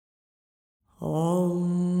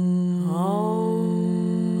Om,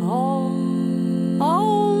 om, om,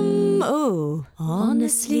 om. Ooh,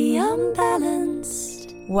 Honestly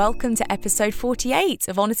Unbalanced. Welcome to episode 48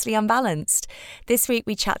 of Honestly Unbalanced. This week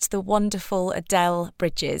we chat to the wonderful Adele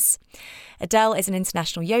Bridges. Adele is an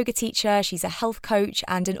international yoga teacher, she's a health coach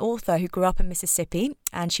and an author who grew up in Mississippi,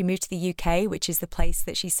 and she moved to the UK, which is the place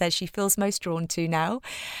that she says she feels most drawn to now.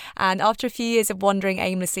 And after a few years of wandering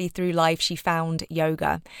aimlessly through life, she found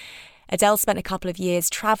yoga. Adele spent a couple of years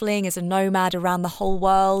travelling as a nomad around the whole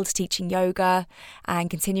world, teaching yoga and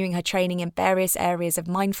continuing her training in various areas of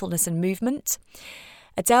mindfulness and movement.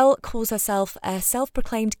 Adele calls herself a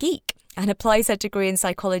self-proclaimed geek and applies her degree in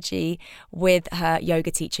psychology with her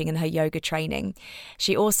yoga teaching and her yoga training.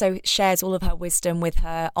 She also shares all of her wisdom with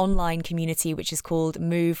her online community, which is called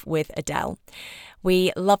Move with Adele.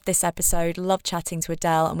 We love this episode, love chatting to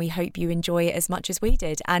Adele, and we hope you enjoy it as much as we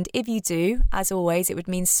did. And if you do, as always, it would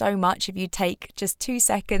mean so much if you take just 2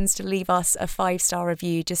 seconds to leave us a 5-star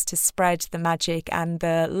review just to spread the magic and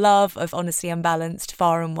the love of Honestly Unbalanced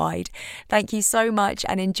far and wide. Thank you so much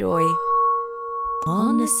and enjoy.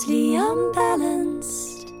 Honestly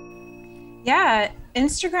Unbalanced. Yeah,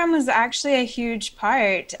 Instagram was actually a huge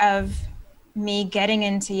part of me getting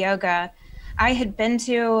into yoga. I had been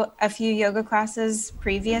to a few yoga classes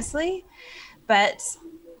previously, but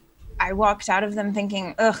I walked out of them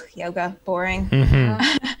thinking, ugh, yoga, boring.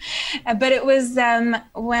 Mm-hmm. But it was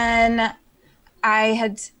when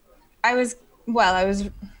I was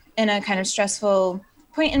in a kind of stressful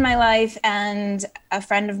point in my life, and a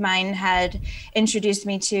friend of mine had introduced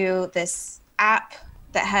me to this app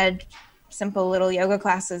that had simple little yoga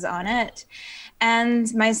classes on it.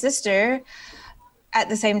 And my sister at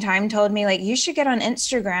the same time told me, like, you should get on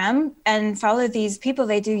Instagram and follow these people.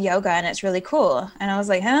 They do yoga and it's really cool. And I was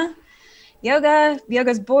like, huh?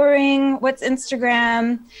 Yoga's boring. What's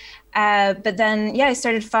Instagram? But then, I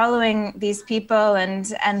started following these people and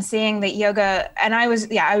seeing that yoga, and I was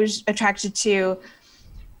attracted to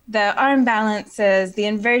the arm balances, the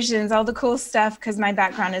inversions, all the cool stuff, because my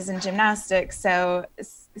background is in gymnastics. So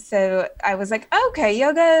I was like, okay,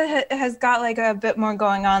 yoga has got like a bit more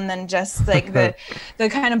going on than just like the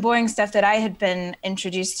kind of boring stuff that I had been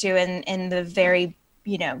introduced to in the very,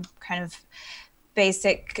 kind of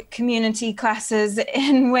basic community classes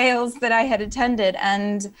in Wales that I had attended.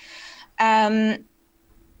 And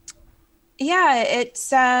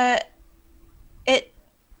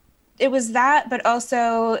it was that, but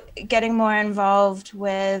also getting more involved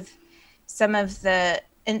with some of the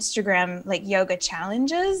Instagram like yoga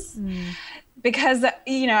challenges, because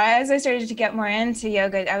as I started to get more into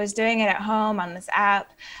yoga, I was doing it at home on this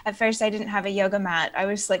app. At first I didn't have a yoga mat. I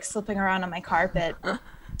was like slipping around on my carpet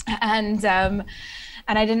and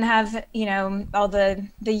I didn't have all the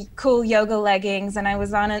cool yoga leggings, and I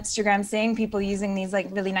was on Instagram seeing people using these like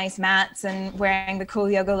really nice mats and wearing the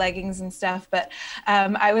cool yoga leggings and stuff, but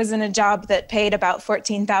I was in a job that paid about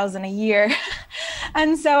 $14,000 a year.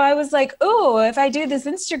 And so I was like, oh, if I do this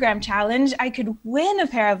Instagram challenge, I could win a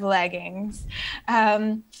pair of leggings.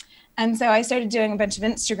 And so I started doing a bunch of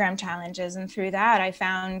Instagram challenges, and through that I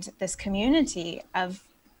found this community of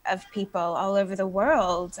people all over the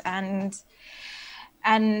world, and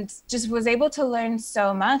just was able to learn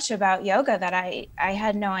so much about yoga that I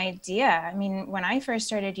had no idea. I mean, when I first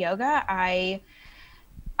started yoga, I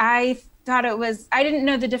thought I didn't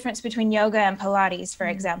know the difference between yoga and Pilates, for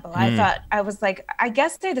example. I was like, I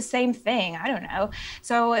guess they're the same thing. I don't know.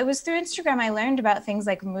 So it was through Instagram I learned about things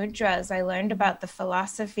like mudras. I learned about the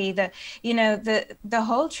philosophy, the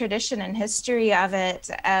whole tradition and history of it,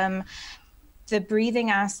 the breathing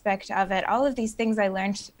aspect of it. All of these things I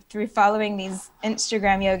learned through following these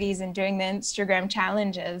Instagram yogis and doing the Instagram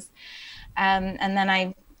challenges. And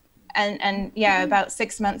then about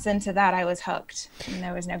 6 months into that, I was hooked and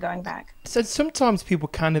there was no going back. So sometimes people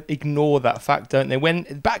kind of ignore that fact, don't they?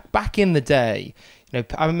 When back in the day,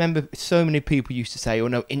 I remember so many people used to say, oh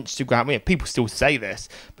no, Instagram, people still say this,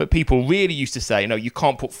 but people really used to say, no, you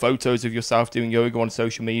can't put photos of yourself doing yoga on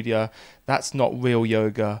social media. That's not real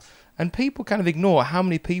yoga. And people kind of ignore how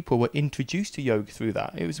many people were introduced to yoga through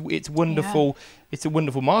that. It's wonderful. Yeah. It's a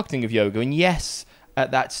wonderful marketing of yoga. And yes, at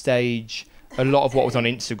that stage, a lot of what was on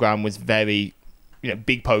Instagram was very,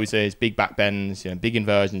 big poses, big back bends, big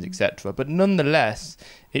inversions, etc. But nonetheless,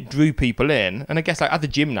 it drew people in. And I guess like as a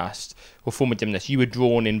gymnast or former gymnast, you were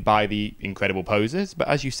drawn in by the incredible poses. But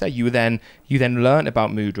as you say, you then learned about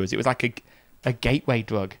mudras. It was like a gateway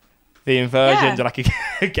drug. The inversions are like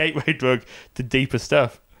a gateway drug to deeper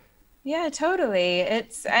stuff. Yeah, totally.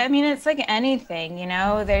 It's like anything,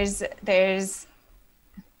 there's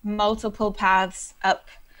multiple paths up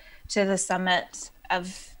to the summit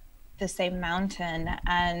of the same mountain.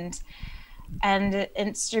 And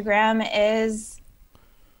Instagram is,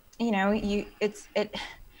 it's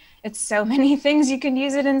so many things. You can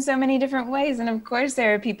use it in so many different ways. And of course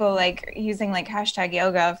there are people like using like hashtag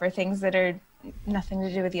yoga for things that are nothing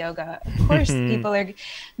to do with yoga. Of course people are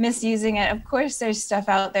misusing it. Of course there's stuff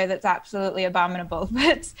out there that's absolutely abominable,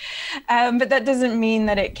 but that doesn't mean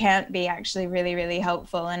that it can't be actually really, really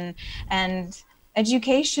helpful and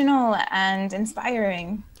educational and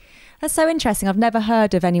inspiring. That's so interesting. I've never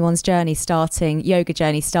heard of anyone's yoga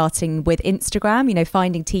journey starting with Instagram,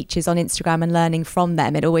 finding teachers on Instagram and learning from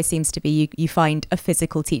them. It always seems to be you find a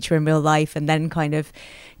physical teacher in real life and then kind of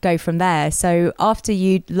go from there. So after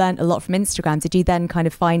you learned a lot from Instagram, did you then kind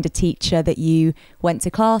of find a teacher that you went to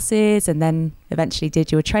classes and then eventually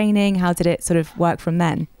did your training? How did it sort of work from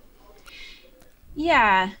then?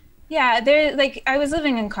 Yeah. I was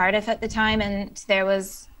living in Cardiff at the time, and there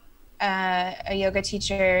was a yoga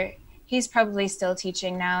teacher. He's probably still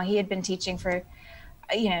teaching now. He had been teaching for,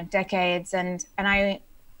 decades. And I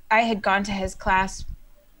had gone to his class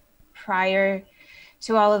prior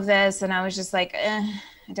to all of this. And I was just like, I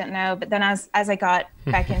don't know. But then as I got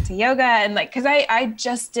back into yoga and cause I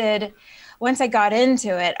just did, once I got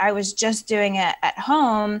into it, I was just doing it at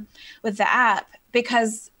home with the app,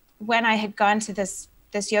 because when I had gone to this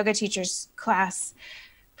yoga teacher's class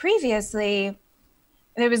previously,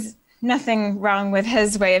 there was nothing wrong with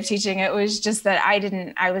his way of teaching. It was just that I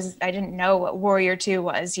didn't know what Warrior 2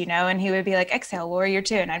 was, and he would be like, exhale, Warrior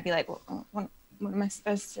 2. And I'd be like, well, what am I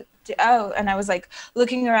supposed to do? Oh, and I was like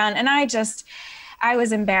looking around, and I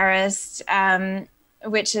was embarrassed,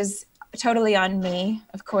 which is totally on me,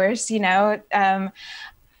 of course,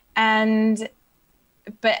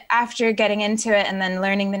 but after getting into it and then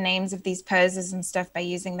learning the names of these poses and stuff by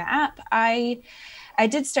using the app, I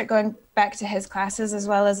did start going back to his classes as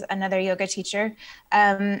well as another yoga teacher.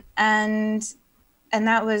 And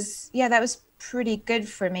that was pretty good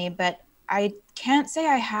for me, but I can't say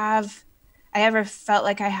I ever felt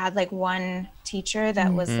like I had like one teacher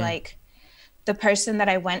that was like the person that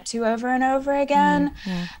I went to over and over again.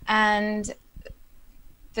 And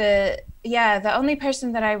the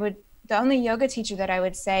only yoga teacher that I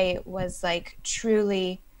would say was like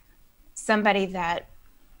truly somebody that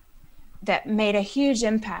made a huge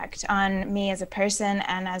impact on me as a person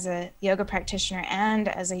and as a yoga practitioner and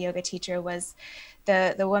as a yoga teacher was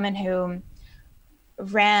the woman who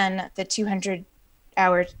ran the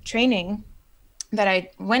 200-hour training that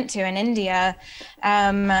I went to in India,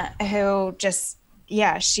 who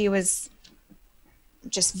she was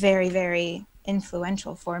just very, very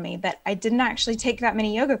influential for me. But I didn't actually take that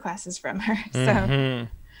many yoga classes from her. So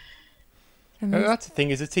that's the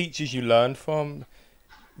thing, is the teachers you learn from,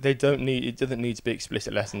 it doesn't need to be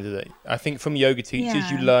explicit lessons, does it? I think from yoga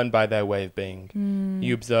teachers, you learn by their way of being.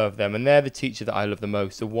 You observe them, and they're the teacher that I love the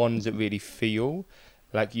most, the ones that really feel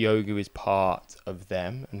like yoga is part of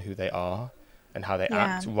them and who they are and how they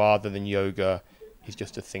act, rather than yoga is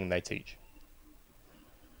just a thing they teach.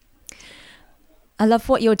 I love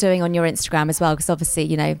what you're doing on your Instagram as well, because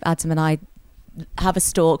obviously, Adam and I have a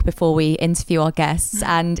stalk before we interview our guests,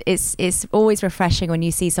 and it's always refreshing when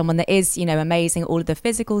you see someone that is amazing, all of the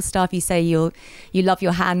physical stuff. You say you love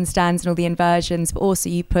your handstands and all the inversions, but also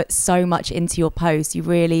you put so much into your posts. You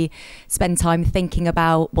really spend time thinking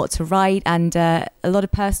about what to write, and a lot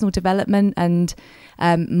of personal development and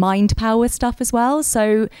mind power stuff as well.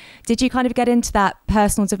 So did you kind of get into that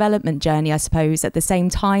personal development journey, I suppose, at the same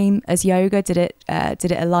time as yoga? Did it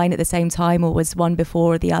align at the same time, or was one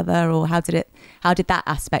before the other, or how did that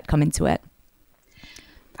aspect come into it?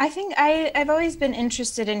 I think I've always been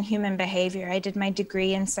interested in human behavior. I did my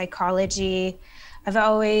degree in psychology. I've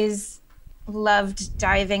always loved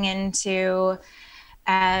diving into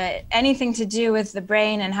anything to do with the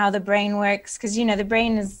brain and how the brain works, because the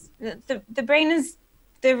brain is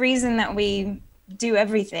the reason that we do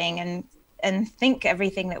everything and think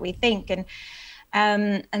everything that we think.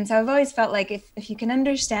 And so I've always felt like if you can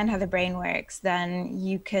understand how the brain works, then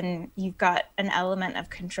you've got an element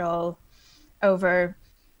of control over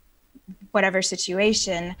whatever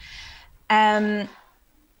situation.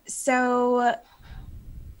 So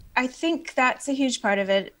I think that's a huge part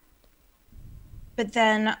of it. But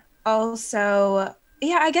then also,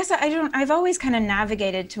 I guess I've always kind of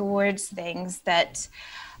navigated towards things that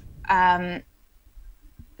are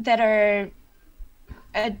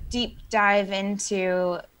a deep dive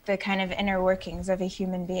into the kind of inner workings of a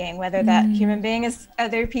human being, whether that human being is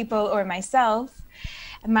other people or myself.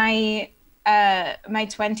 My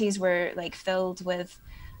 20s were like filled with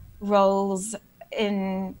roles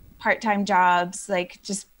in part-time jobs, like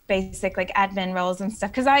just basic like admin roles and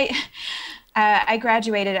stuff. Cause I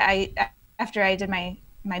graduated. After I did my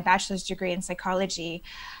bachelor's degree in psychology,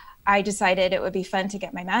 I decided it would be fun to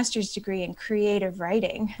get my master's degree in creative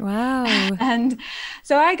writing. Wow. And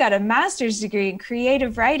so I got a master's degree in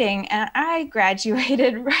creative writing, and I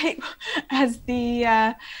graduated right as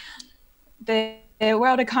the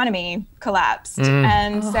world economy collapsed.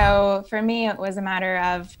 And so for me, it was a matter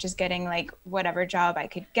of just getting like whatever job I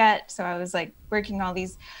could get. So I was like working all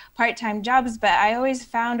these part-time jobs, but I always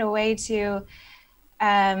found a way to,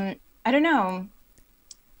 I don't know,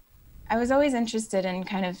 I was always interested in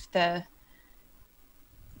kind of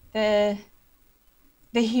the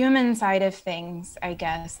human side of things, I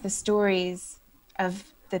guess, the stories of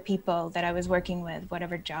the people that I was working with,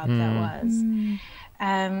 whatever job that was.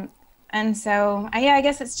 And so, I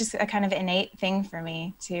guess it's just a kind of innate thing for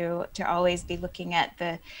me to always be looking at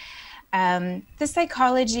the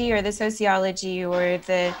psychology or the sociology or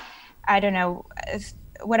the, I don't know,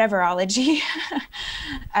 whateverology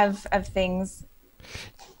of things.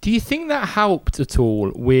 Do you think that helped at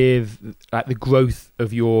all with like the growth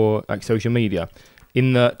of your like social media,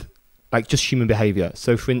 in that like just human behavior?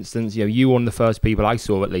 So for instance, you were one of the first people I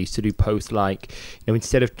saw at least to do posts like,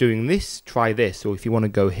 instead of doing this, try this, or if you want to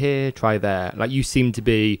go here, try there. Like you seem to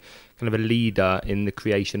be kind of a leader in the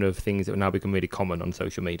creation of things that have now become really common on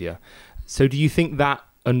social media. So do you think that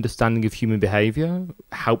understanding of human behavior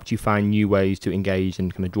helped you find new ways to engage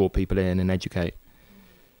and kind of draw people in and educate?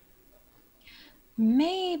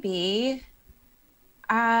 Maybe.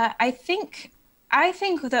 I think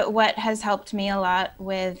that what has helped me a lot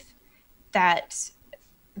with that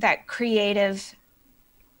creative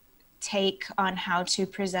take on how to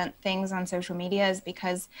present things on social media is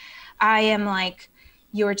because I am like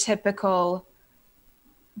your typical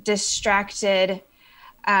distracted,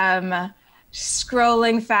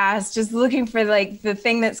 scrolling fast, just looking for like the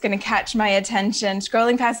thing that's going to catch my attention,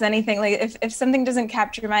 scrolling past anything. Like if something doesn't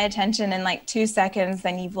capture my attention in like 2 seconds,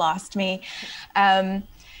 then you've lost me. I'm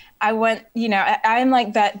like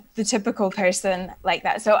that, the typical person like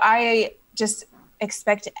that. So I just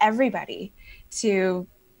expect everybody to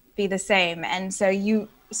be the same. And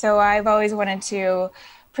so I've always wanted to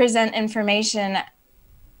present information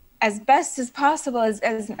as best as possible,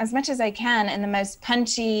 as much as I can, in the most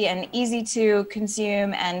punchy and easy to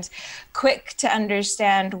consume and quick to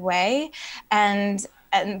understand way.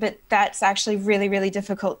 But that's actually really, really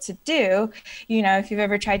difficult to do. If you've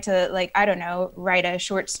ever tried to, like, I don't know, write a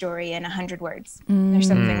short story in 100 words or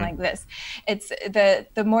something like this. It's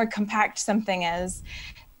the more compact something is,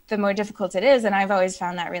 the more difficult it is. And I've always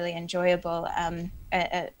found that really enjoyable,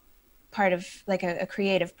 a part of like a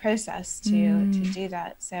creative process to do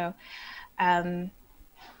that. So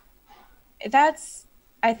that's,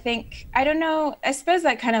 I think, I don't know, I suppose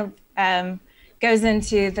that kind of goes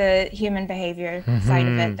into the human behavior side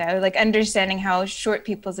of it, though, like understanding how short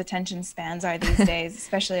people's attention spans are these days,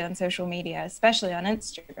 especially on social media, especially on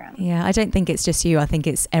Instagram. Yeah, I don't think it's just you. I think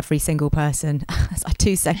it's every single person. It's a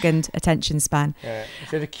 2-second attention span. Yeah,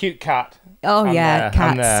 so the cute cat. Oh,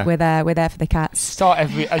 cats. We're there for the cats. Start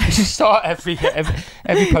every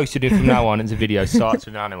post you do from now on. It's a video starts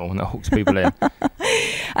with an animal and that hooks people in.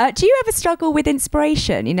 Do you ever struggle with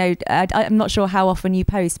inspiration? I'm not sure how often you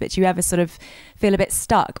post, but do you ever sort of feel a bit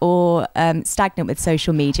stuck or stagnant with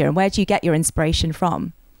social media? And where do you get your inspiration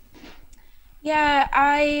from? Yeah,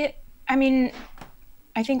 I mean,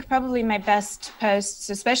 I think probably my best posts,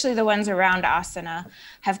 especially the ones around asana,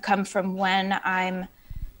 have come from when I'm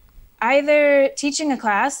either teaching a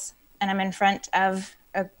class and I'm in front of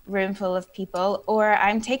a room full of people, or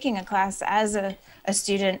I'm taking a class as a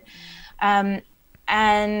student, and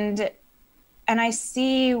I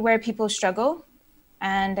see where people struggle,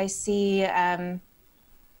 and I see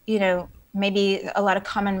maybe a lot of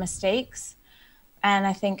common mistakes, and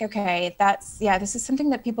I think, okay, this is something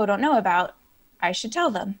that people don't know about. I should tell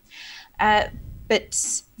them.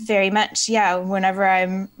 But very much,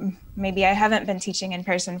 whenever maybe I haven't been teaching in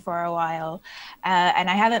person for a while, and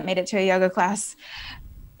I haven't made it to a yoga class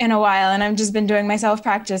in a while, and I've just been doing my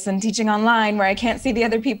self-practice and teaching online where I can't see the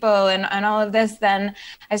other people and all of this, then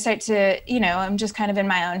I start to, I'm just kind of in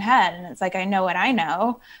my own head, and it's like, I know what I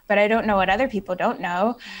know, but I don't know what other people don't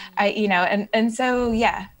know. So,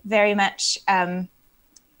 very much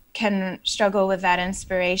can struggle with that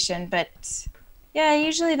inspiration, but yeah,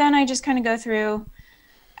 usually then I just kind of go through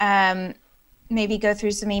some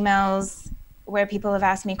emails where people have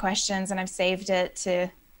asked me questions and I've saved it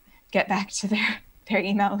to get back to their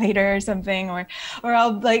email later or something, or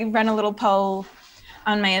I'll like run a little poll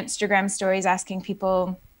on my Instagram stories asking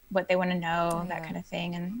people what they want to know, that kind of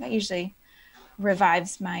thing. And that usually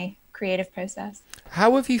revives my creative process.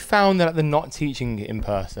 How have you found that they're not teaching in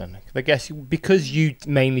person? I guess because you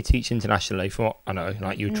mainly teach internationally, from what I know,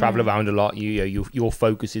 like you travel around a lot, your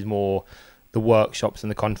focus is more the workshops and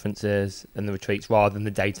the conferences and the retreats rather than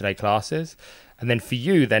the day-to-day classes. And then for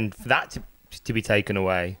you, for that to be taken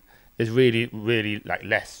away, there's really, really like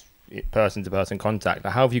less person-to-person contact.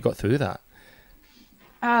 Like, how have you got through that?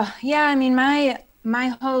 Yeah, I mean, my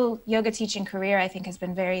whole yoga teaching career, I think, has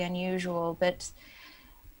been very unusual, but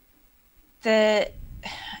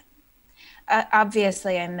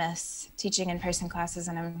obviously I miss teaching in-person classes,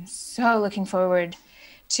 and I'm so looking forward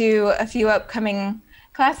to a few upcoming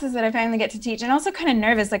classes that I finally get to teach, and also kind of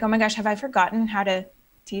nervous, like, oh my gosh, have I forgotten how to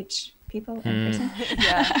teach people in person?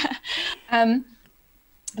 Yeah.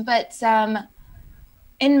 But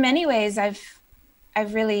in many ways, I've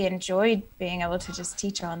really enjoyed being able to just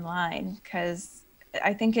teach online, because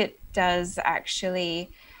I think it does actually,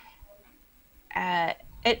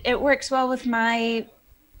 it works well with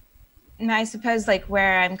I suppose, like,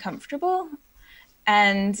 where I'm comfortable,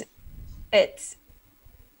 and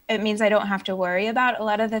it means I don't have to worry about a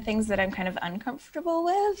lot of the things that I'm kind of uncomfortable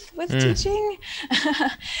with teaching.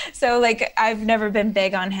 So, like, I've never been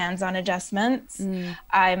big on hands-on adjustments.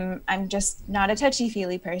 I'm just not a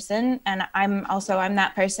touchy-feely person, and I'm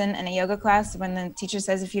that person in a yoga class when the teacher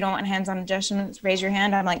says, if you don't want hands-on adjustments, raise your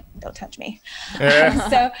hand. I'm like, don't touch me.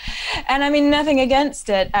 So, and I mean, nothing against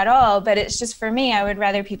it at all, but it's just, for me, I would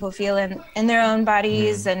rather people feel in their own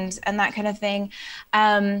bodies and that kind of thing.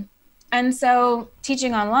 And so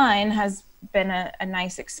teaching online has been a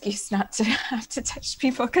nice excuse not to have to touch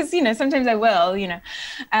people, because, sometimes I will,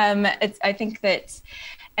 I think that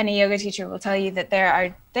any yoga teacher will tell you that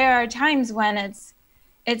there are times when it's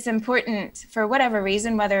important, for whatever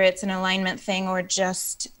reason, whether it's an alignment thing or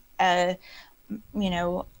just just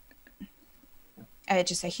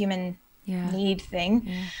a human need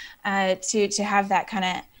thing, to have that kind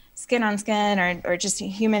of skin on skin or just a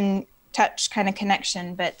human touch kind of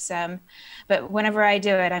connection, but whenever I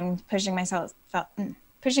do it, I'm pushing myself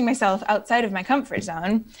outside of my comfort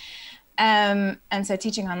zone, and so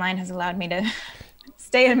teaching online has allowed me to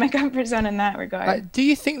stay in my comfort zone in that regard. Do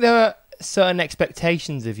you think there are certain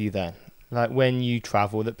expectations of you then, like when you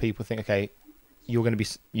travel, that people think, okay, you're going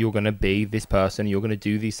to be this person, you're going to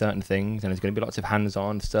do these certain things, and there's going to be lots of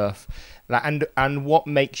hands-on stuff, like, and what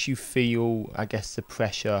makes you feel, I guess, the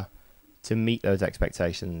pressure to meet those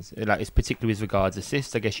expectations? Like, it's particularly with regards to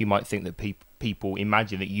assist, I guess you might think that people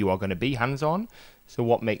imagine that you are going to be hands-on. So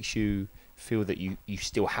what makes you feel that you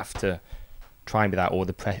still have to try and be that, or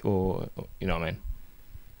or you know what I mean?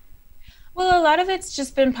 Well, a lot of it's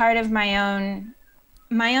just been part of my own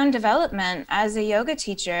development as a yoga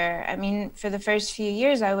teacher. I mean, for the first few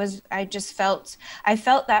years, I felt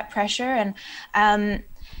that pressure,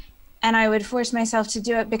 and I would force myself to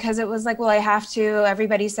do it because it was like, well, I have to.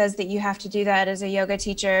 Everybody says that you have to do that as a yoga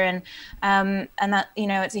teacher, and that,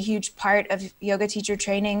 it's a huge part of yoga teacher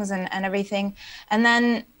trainings and everything. And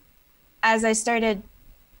then as I started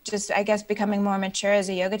just, I guess, becoming more mature as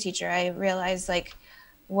a yoga teacher, I realized, like,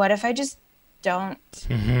 what if I just don't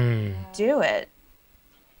do it?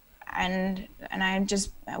 And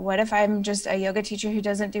what if I'm just a yoga teacher who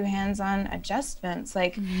doesn't do hands-on adjustments?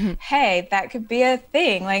 Like, hey, that could be a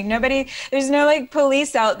thing. Like, there's no like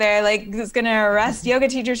police out there like that's going to arrest yoga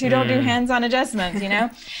teachers who don't do hands-on adjustments,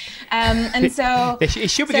 And so it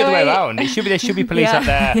should be the other way around. There should be police out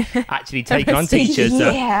there actually taking on teachers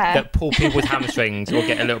that pull people's hamstrings or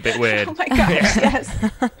get a little bit weird. Oh my gosh,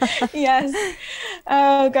 yes.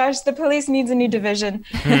 Oh gosh, the police needs a new division.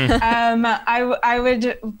 I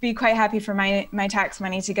would be quite happy for my tax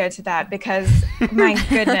money to go to that, because my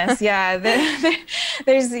goodness,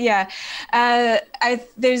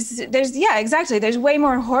 exactly. There's way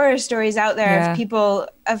more horror stories out there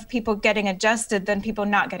of people getting adjusted than people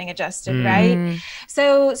not getting adjusted, right?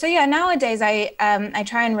 So nowadays I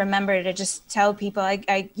try and remember to just tell people,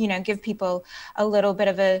 I give people a little bit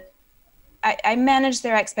of I manage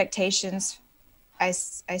their expectations, I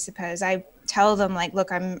suppose. I tell them, like,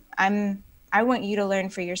 look, I want you to learn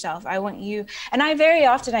for yourself. I want you, and I very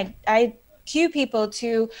often I cue people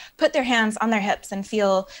to put their hands on their hips and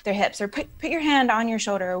feel their hips, or put your hand on your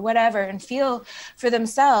shoulder or whatever, and feel for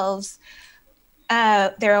themselves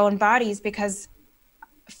their own bodies. Because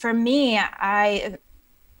for me,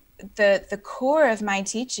 the core of my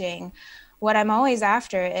teaching, what I'm always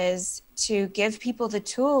after is to give people the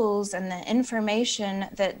tools and the information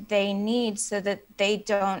that they need, so that they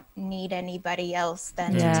don't need anybody else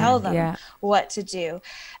then to tell them what to do.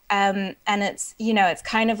 And it's, it's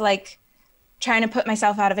kind of like trying to put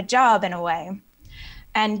myself out of a job in a way,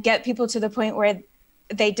 and get people to the point where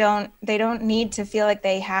they don't need to feel like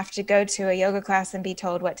they have to go to a yoga class and be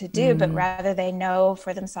told what to do, but rather they know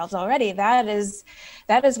for themselves already. That is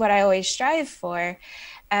what I always strive for.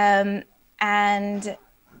 And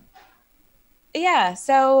yeah,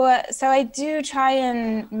 so I do try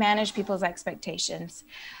and manage people's expectations.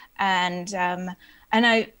 And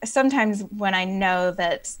I sometimes, when I know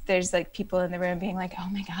that there's like people in the room being like, oh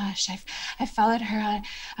my gosh, I've followed her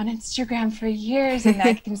on Instagram for years, and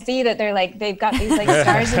I can see that they've got these like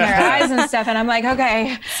stars in their eyes and stuff, and I'm like,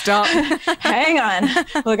 okay, stop, hang on,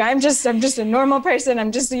 look, I'm just a normal person.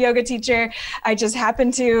 I'm just a yoga teacher. I just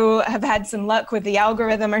happen to have had some luck with the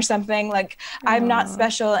algorithm or something. Like, I'm not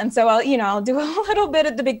special, and so I'll do a little bit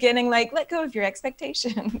at the beginning, like, let go of your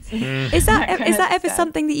expectations. Is that ever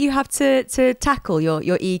something that you have to tackle?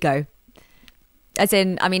 Your ego, as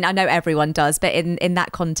in, I mean, I know everyone does, but in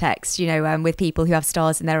that context, with people who have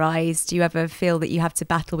stars in their eyes, do you ever feel that you have to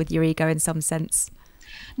battle with your ego in some sense?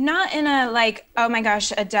 Not in a like, oh my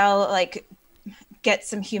gosh, Adele, like, get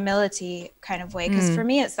some humility kind of way, because for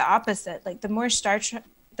me it's the opposite. Like, the more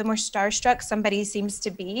starstruck somebody seems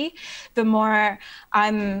to be, the more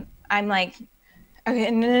I'm like,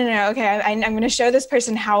 okay, no. Okay, I'm going to show this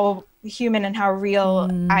person how human and how real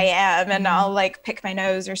I am, and I'll like pick my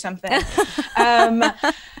nose or something.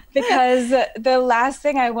 Because the last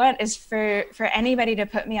thing I want is for anybody to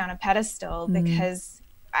put me on a pedestal, because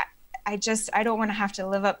I don't want to have to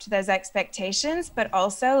live up to those expectations. But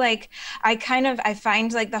also, like, I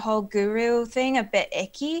find like the whole guru thing a bit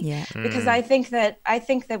icky, because I think that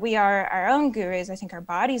we are our own gurus. I think our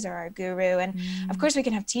bodies are our guru, and of course we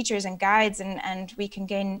can have teachers and guides, and we can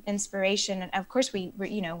gain inspiration. And of course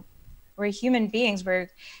we're human beings. We're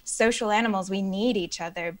social animals. We need each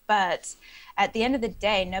other. But at the end of the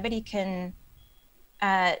day, nobody can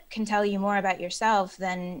tell you more about yourself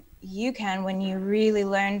than you can when you really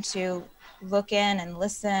learn to look in and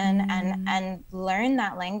listen and learn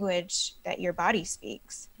that language that your body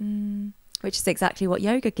speaks. Which is exactly what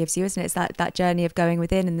yoga gives you, isn't it? It's that journey of going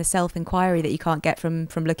within and the self-inquiry that you can't get from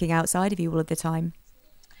looking outside of you all of the time.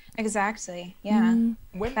 Exactly. Yeah.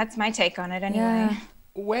 That's my take on it anyway. Yeah.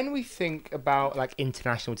 When we think about like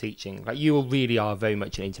international teaching, like, you really are very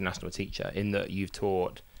much an international teacher in that you've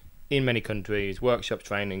taught in many countries, workshops,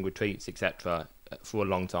 training, retreats, etc., for a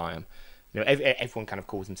long time. Everyone kind of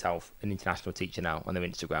calls himself an international teacher now on their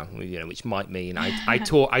Instagram, which might mean I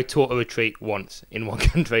taught a retreat once in one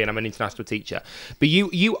country and I'm an international teacher. But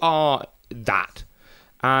you are that.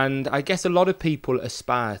 And I guess a lot of people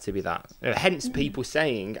aspire to be that. Hence people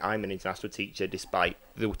saying I'm an international teacher despite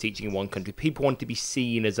the teaching in one country. People want to be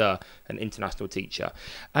seen as an international teacher.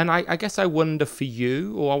 And I guess I wonder for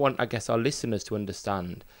you, or I want our listeners to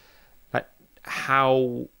understand, like,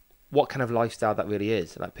 what kind of lifestyle that really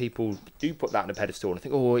is. Like, people do put that on a pedestal and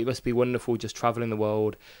think, oh, it must be wonderful just traveling the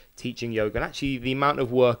world, teaching yoga. And actually the amount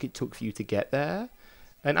of work it took for you to get there,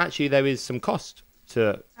 and actually there is some cost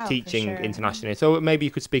to teaching internationally. So maybe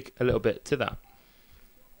you could speak a little bit to that.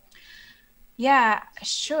 Yeah,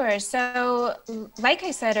 sure. So like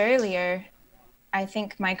I said earlier, I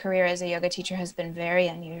think my career as a yoga teacher has been very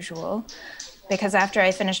unusual, because after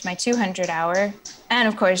I finished my 200 hour, and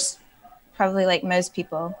of course, probably like most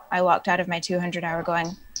people, I walked out of my 200 hour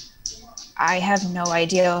going, I have no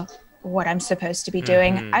idea what I'm supposed to be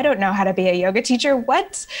doing. I don't know how to be a yoga teacher.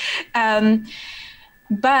 What?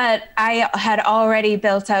 But I had already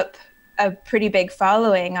built up a pretty big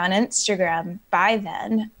following on Instagram by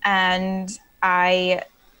then. And I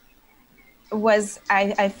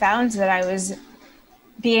found that I was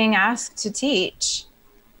being asked to teach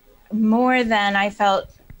more than I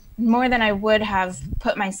would have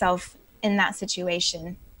put myself in that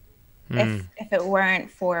situation if it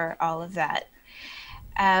weren't for all of that.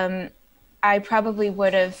 I probably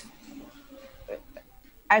would have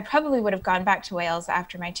gone back to Wales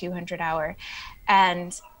after my 200 hour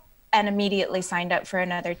and immediately signed up for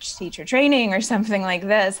another teacher training or something like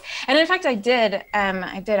this. And in fact, I did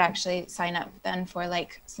actually sign up then for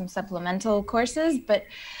like some supplemental courses, but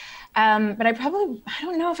I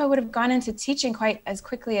don't know if I would have gone into teaching quite as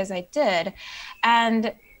quickly as I did.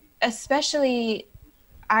 And especially,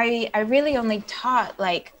 I really only taught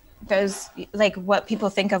like those, like what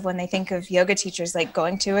people think of when they think of yoga teachers, like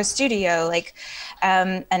going to a studio, like,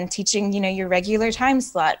 and teaching, your regular time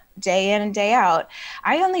slot day in and day out.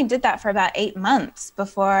 I only did that for about 8 months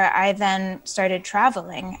before I then started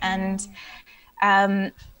traveling. And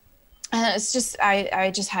it's just,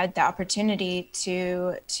 I just had the opportunity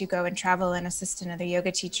to go and travel and assist another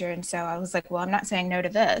yoga teacher. And so I was like, well, I'm not saying no to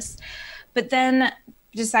this. But then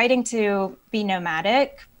deciding to be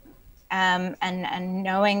nomadic, and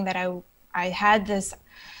knowing that I had this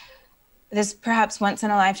this perhaps once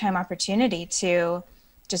in a lifetime opportunity to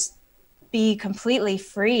just be completely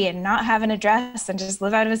free and not have an address and just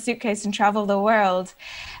live out of a suitcase and travel the world.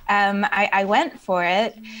 I went for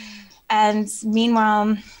it. And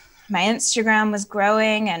meanwhile, my Instagram was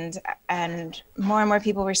growing and more and more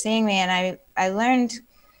people were seeing me. And I learned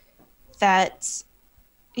that,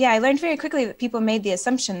 I learned very quickly that people made the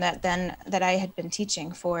assumption that I had been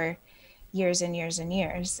teaching for years and years and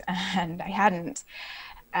years, and I hadn't.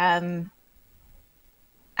 And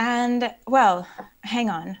well, hang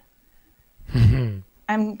on.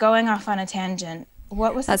 I'm going off on a tangent.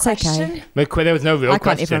 What was the question? Okay. There was no real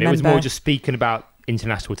question. It was more remember. just speaking about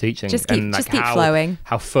international teaching. Just keep, and like just keep flowing.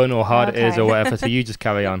 How fun or hard it is or whatever. So you just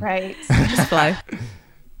carry on. Right. Just flow.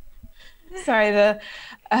 Sorry, the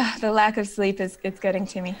lack of sleep it's getting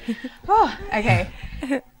to me. Oh, okay.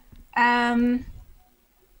 So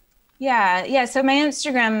my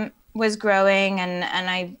Instagram was growing and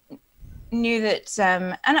I knew that,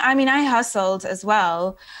 and I mean, I hustled as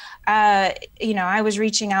well. I was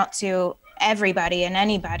reaching out to everybody and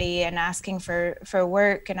anybody and asking for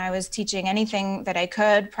work, and I was teaching anything that I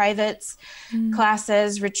could, privates,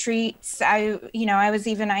 classes, retreats. I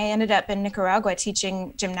ended up in Nicaragua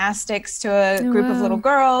teaching gymnastics to a group of little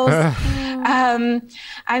girls. I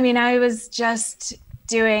was just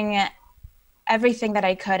doing everything that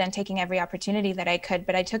I could and taking every opportunity that I could,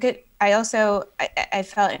 but I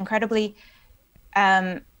felt incredibly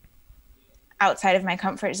outside of my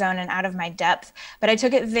comfort zone and out of my depth, but I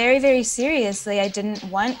took it very, very seriously. I didn't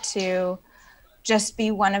want to just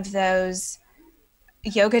be one of those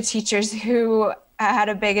yoga teachers who had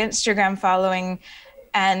a big Instagram following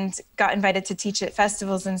and got invited to teach at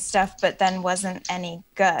festivals and stuff, but then wasn't any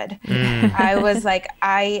good. I was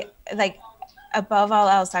above all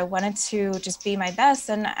else, I wanted to just be my best.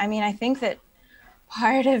 And I mean, I think that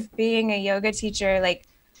part of being a yoga teacher,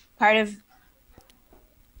 part of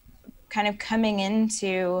kind of coming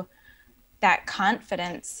into that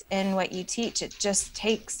confidence in what you teach, it just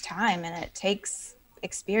takes time and it takes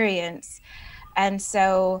experience. And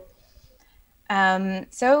I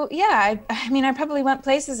probably went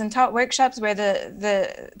places and taught workshops where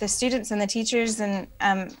the students and the teachers and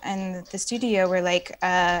the studio were like,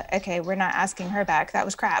 okay, we're not asking her back. That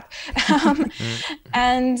was crap.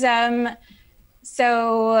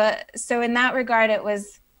 So in that regard, I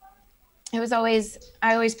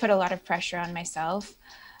always put a lot of pressure on myself,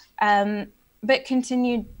 but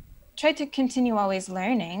tried to continue always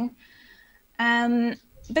learning.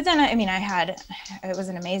 But then, it was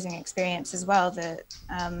an amazing experience as well. The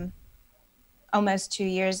almost 2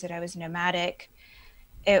 years that I was nomadic,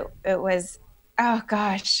 it was, oh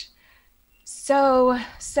gosh, so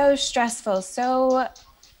stressful, so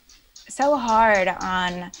hard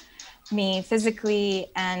on me physically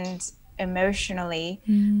and emotionally,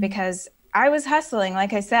 because I was hustling.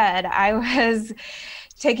 Like I said, I was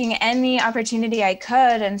taking any opportunity I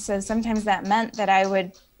could. And so sometimes that meant that I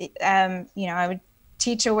would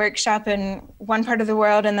teach a workshop in one part of the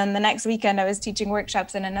world, and then the next weekend I was teaching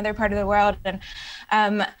workshops in another part of the world. And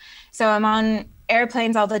so I'm on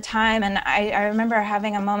airplanes all the time. And I remember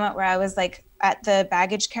having a moment where I was like at the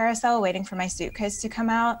baggage carousel waiting for my suitcase to come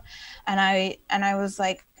out. And I was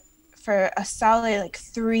like, for a solid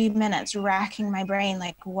 3 minutes, racking my brain,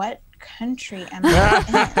 like, what country am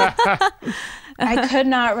I in? I could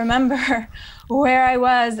not remember where I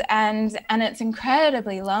was, and it's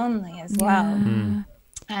incredibly lonely as well.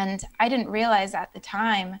 And I didn't realize at the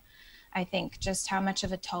time, I think, just how much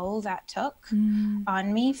of a toll that took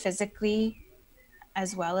on me physically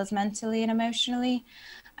as well as mentally and emotionally.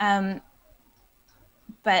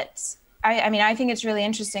 But I think it's really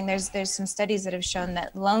interesting. There's some studies that have shown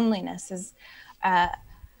that loneliness is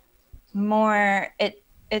more.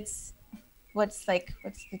 It's what's the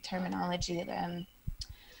terminology?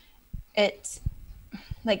 It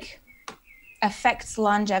affects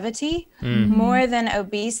longevity more than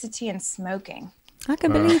obesity and smoking. I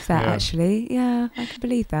can believe that, actually. Yeah, I can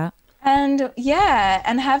believe that. And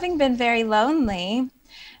having been very lonely,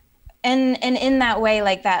 and in that way,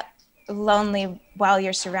 like that lonely while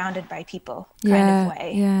you're surrounded by people kind of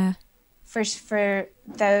way. Yeah. For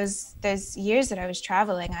those years that I was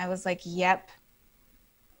traveling, I was like, yep,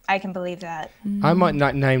 I can believe that. I might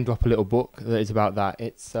name drop a little book that is about that.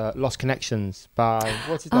 It's Lost Connections by,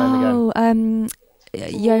 what's his name again?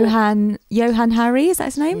 Johann Hari, is that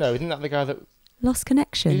his name? No, isn't that the guy that... Lost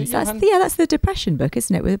Connections. That's the depression book,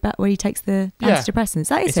 isn't it? Where he takes the antidepressants.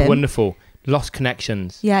 That is it's him. Wonderful. lost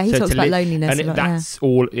connections. Yeah, he talks about loneliness and a lot, that's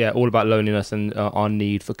all about loneliness and our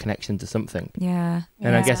need for connection to something. Yeah.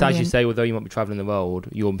 And I guess, as you say, although you might be traveling the world,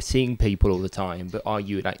 you're seeing people all the time, but are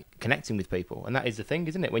you like connecting with people? And that is the thing,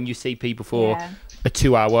 isn't it? When you see people for a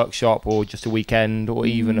 2-hour workshop or just a weekend or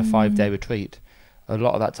even a 5-day retreat, a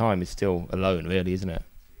lot of that time is still alone, really, isn't it?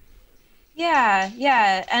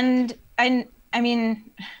 Yeah. And I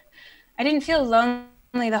mean, I didn't feel lonely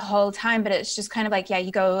the whole time, but it's just kind of like,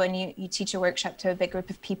 you go and you teach a workshop to a big group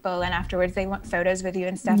of people, and afterwards they want photos with you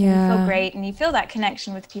and stuff, and you feel great and you feel that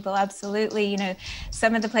connection with people. Absolutely. You know,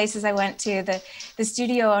 some of the places I went to, the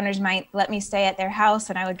studio owners might let me stay at their house,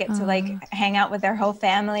 and I would get to like hang out with their whole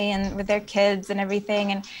family and with their kids and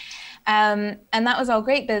everything, and that was all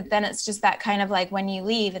great. But then it's just that kind of like when you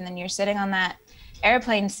leave and then you're sitting on that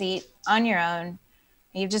airplane seat on your own.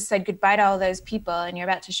 You've just said goodbye to all those people, and you're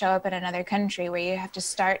about to show up in another country where you have to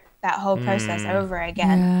start that whole process over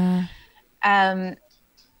again. And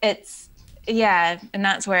that's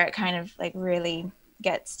where it kind of like really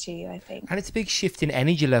gets to you, I think. And it's a big shift in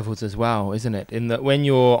energy levels as well, isn't it? In that when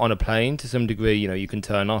you're on a plane, to some degree, you know, you can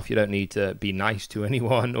turn off. You don't need to be nice to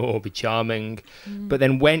anyone or be charming. But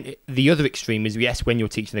then when the other extreme is, yes, when you're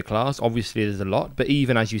teaching a class, obviously there's a lot. But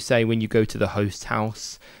even, as you say, when you go to the host's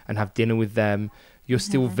house and have dinner with them, you're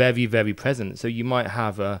still very, very present. So you might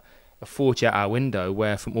have a 48-hour window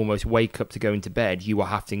where from almost wake up to going to bed, you are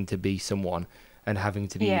having to be someone and having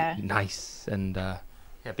to be nice. And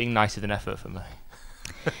being nice is an effort for me.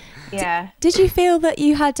 Did you feel that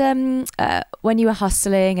you had, when you were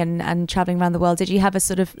hustling and traveling around the world, did you have a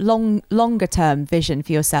sort of longer term vision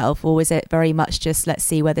for yourself, or was it very much just, let's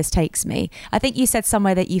see where this takes me? I think you said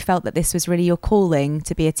somewhere that you felt that this was really your calling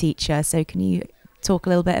to be a teacher. So can you talk a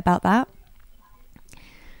little bit about that?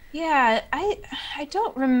 Yeah, I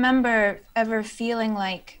don't remember ever feeling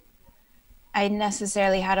like I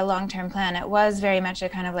necessarily had a long-term plan. It was very much a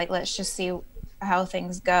kind of like, let's just see how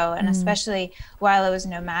things go. And especially while I was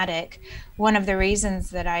nomadic, one of the reasons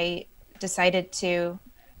that I decided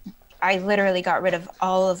I literally got rid of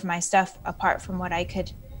all of my stuff apart from what I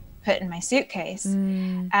could put in my suitcase.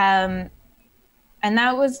 And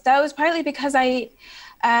that was partly because I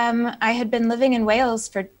had been living in Wales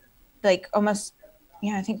for like almost,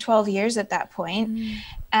 I think 12 years at that point.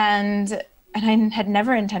 And I had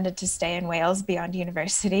never intended to stay in Wales beyond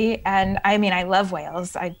university. And I mean, I love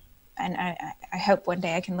Wales. I hope one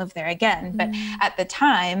day I can live there again. But at the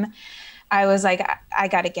time I was like, I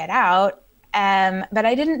got to get out. But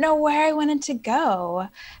I didn't know where I wanted to go,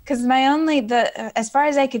 because as far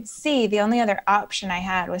as I could see, the only other option I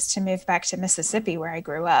had was to move back to Mississippi, where I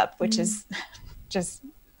grew up, which is just,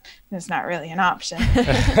 it's not really an option.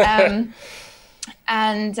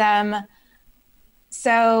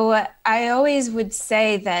 So I always would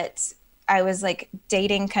say that I was like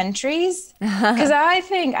dating countries, because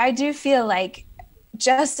I do feel like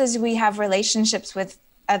just as we have relationships with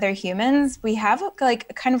other humans, we have a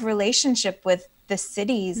kind of relationship with the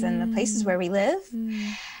cities and the places where we live.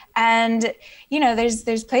 And,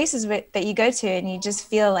 there's places that you go to and you just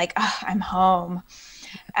feel like, oh, I'm home.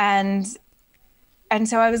 And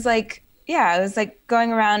so I was like,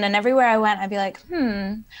 going around, and everywhere I went, I'd be like,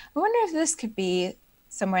 I wonder if this could be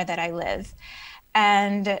somewhere that I live.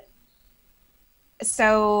 And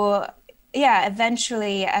so,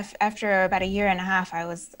 eventually after about a year and a half, I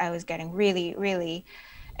was getting really, really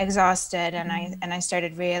exhausted. And I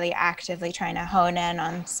started really actively trying to hone in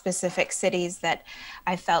on specific cities that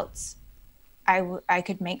I felt I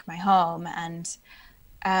could make my home. And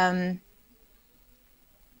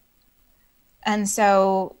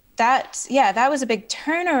so that was a big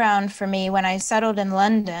turnaround for me when I settled in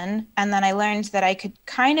London. And then I learned that I could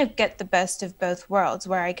kind of get the best of both worlds,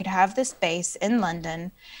 where I could have this base in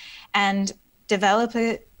London and develop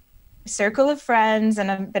a circle of friends and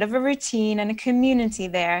a bit of a routine and a community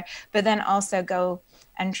there, but then also go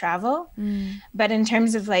and travel. But in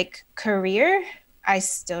terms of like career, I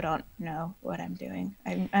still don't know what I'm doing.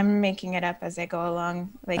 I'm making it up as I go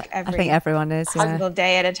along, like I think everyone is, single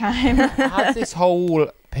day at a time. Has this whole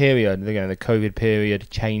period, the COVID period,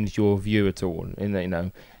 changed your view at all? In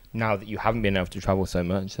that, now that you haven't been able to travel so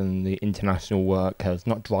much and the international work has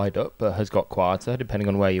not dried up but has got quieter, depending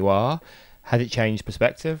on where you are, has it changed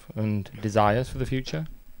perspective and desires for the future?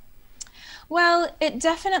 Well, it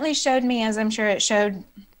definitely showed me, as I'm sure it showed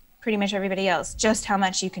pretty much everybody else, just how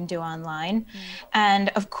much you can do online. And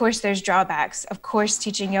of course there's drawbacks. Of course,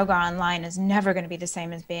 teaching yoga online is never going to be the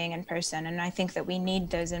same as being in person. And I think that we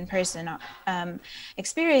need those in-person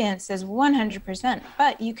experiences 100%,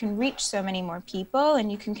 but you can reach so many more people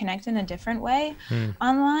and you can connect in a different way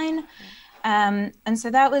online. And so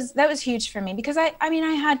that was huge for me, because I mean,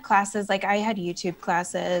 I had classes, like I had YouTube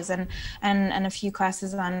classes and a few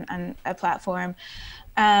classes on a platform.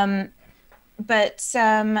 But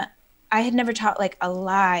I had never taught like a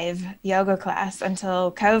live yoga class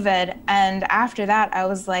until COVID. And after that, I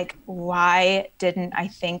was like, why didn't I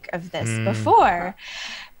think of this before?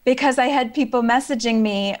 Because I had people messaging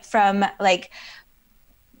me from like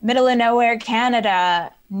middle of nowhere,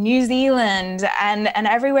 Canada, New Zealand, and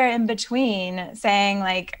everywhere in between, saying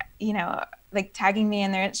like, you know, like tagging me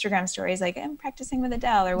in their Instagram stories, like I'm practicing with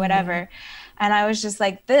Adele or whatever. And I was just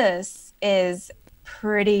like, this is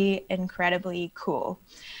pretty incredibly cool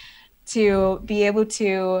to be able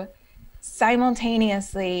to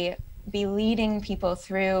simultaneously be leading people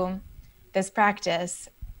through this practice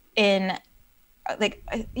in like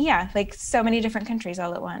so many different countries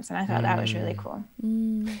all at once. And I thought that was really cool.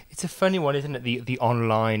 It's a funny one, isn't it, the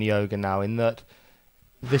online yoga now, in that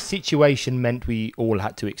the situation meant we all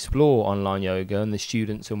had to explore online yoga, and the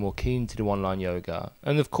students are more keen to do online yoga.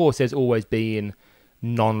 And of course there's always been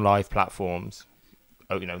non-live platforms.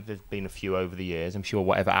 You know, there's been a few over the years. I'm sure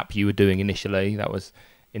whatever app you were doing initially, that was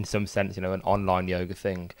in some sense, you know, an online yoga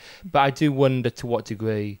thing. But I do wonder to what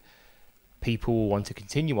degree people want to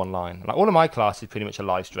continue online. Like all of my classes pretty much are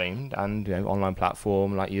live streamed, and you know, online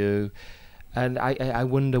platform like you. And I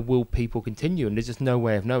wonder, will people continue? And there's just no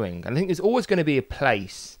way of knowing. And I think there's always going to be a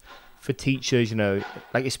place for teachers, you know,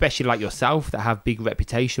 like especially like yourself, that have big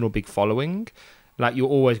reputation or big following. Like you're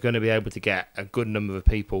always going to be able to get a good number of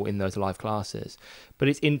people in those live classes. But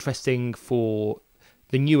it's interesting for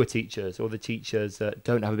the newer teachers, or the teachers that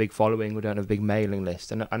don't have a big following or don't have a big mailing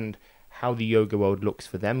list, and how the yoga world looks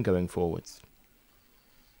for them going forwards.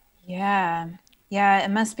 Yeah,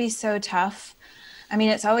 it must be so tough. I mean,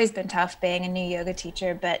 it's always been tough being a new yoga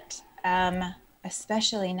teacher, but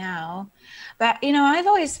especially now. But, you know, I've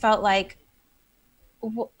always felt like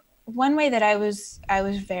one way that I was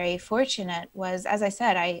very fortunate was, as I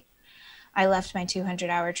said, I left my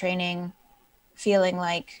 200-hour training feeling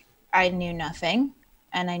like I knew nothing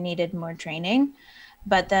and I needed more training.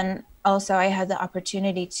 But then also I had the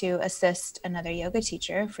opportunity to assist another yoga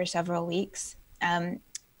teacher for several weeks in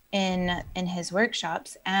his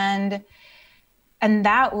workshops. And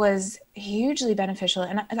that was hugely beneficial.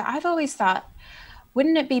 And I've always thought,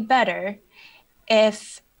 wouldn't it be better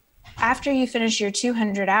if after you finish your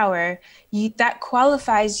 200-hour, that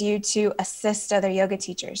qualifies you to assist other yoga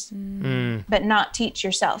teachers, but not teach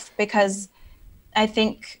yourself? Because I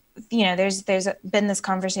think, you know, there's been this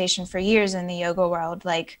conversation for years in the yoga world,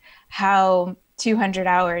 like how 200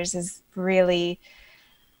 hours is really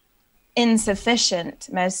insufficient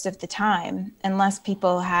most of the time, unless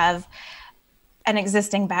people have an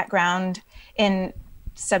existing background in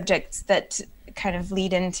subjects that kind of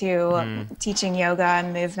lead into teaching yoga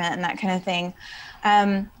and movement and that kind of thing.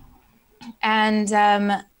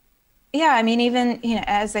 Yeah, I mean, even, you know,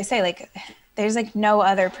 as they say, like there's like no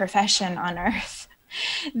other profession on earth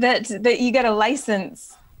that you get a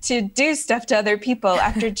license to do stuff to other people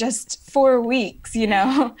after just 4 weeks, you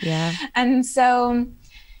know? Yeah. And so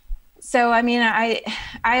I mean, I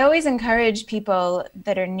always encourage people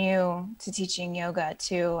that are new to teaching yoga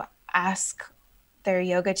to ask their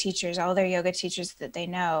yoga teachers, all their yoga teachers that they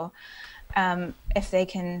know, if they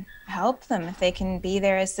can help them, if they can be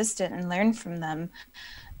their assistant and learn from them.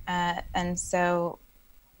 And so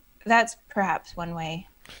that's perhaps one way.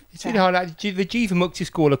 It's really hard. Like, the Jiva Mukti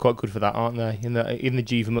school are quite good for that, aren't they? In the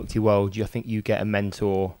Jiva Mukti world, I think you get a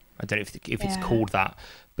mentor. I don't know if it's called that,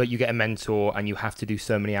 but you get a mentor and you have to do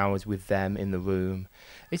so many hours with them in the room.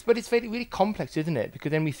 But it's really, really complex, isn't it?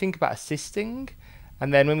 Because then we think about assisting,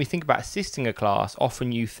 and then when we think about assisting a class,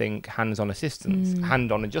 often you think hands-on assistance,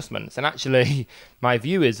 hand-on adjustments. And actually, my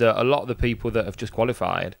view is that a lot of the people that have just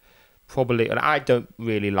qualified probably, and I don't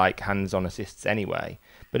really like hands-on assists anyway,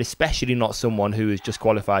 but especially not someone who has just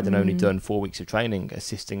qualified and only done 4 weeks of training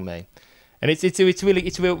assisting me. And it's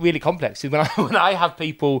really complex. When I have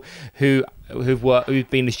people who've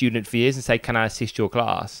been a student for years and say, "Can I assist your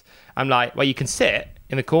class?" I'm like, "Well, you can sit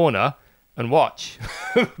in the corner and watch,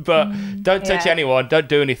 but don't touch anyone, don't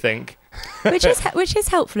do anything." which is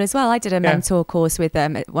helpful as well. I did a mentor course with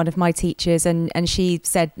one of my teachers, and she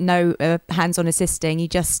said no hands-on assisting. You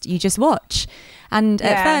just watch. And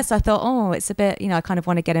at first I thought, oh, it's a bit, you know, I kind of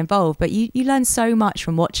want to get involved, but you learn so much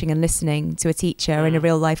from watching and listening to a teacher in a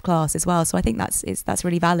real life class as well. So I think that's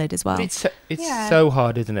really valid as well. It's so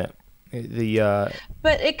hard, isn't it?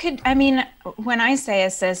 But it could, I mean, when I say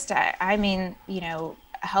assist, I mean, you know,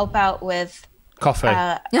 help out with coffee,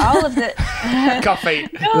 all of the coffee.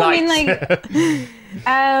 No, I mean, like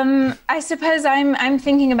I suppose I'm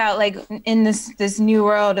thinking about like in this new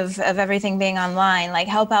world of everything being online, like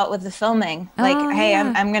help out with the filming. Like, hey,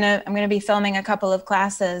 yeah. I'm gonna be filming a couple of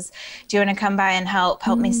classes. Do you want to come by and help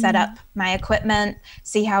me set up my equipment,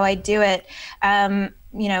 see how I do it?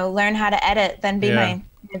 Learn how to edit, then be my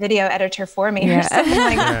video editor for me or something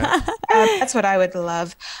like that. That's what I would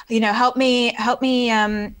love. Help me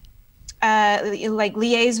like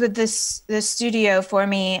liaise with this studio for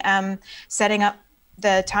me, setting up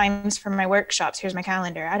the times for my workshops. Here's my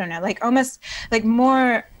calendar. I don't know, like almost like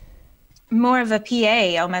more of a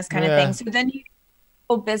PA almost kind of thing. So then you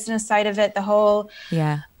the whole business side of it, the whole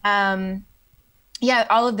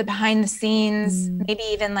all of the behind the scenes, maybe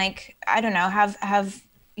even like, I don't know, have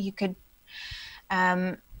you could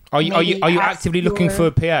Are you actively looking for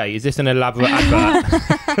a PA? Is this an elaborate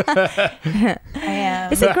advert? I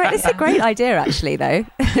am. It's a great idea, actually, though.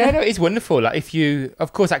 Yeah, no, it's wonderful. Like, if you,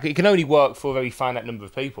 of course, it can only work for a very finite number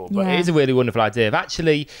of people, but it is a really wonderful idea of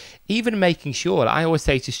actually even making sure. Like, I always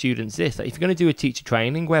say to students this: like, if you're going to do a teacher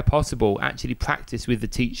training, where possible, actually practice with the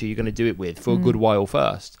teacher you're going to do it with for a good while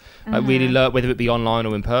first. Like, really learn, whether it be online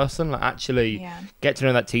or in person. Like, actually get to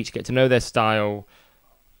know that teacher, get to know their style,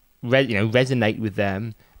 resonate with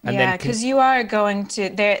them. And because you are going to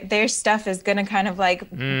their stuff is going to kind of like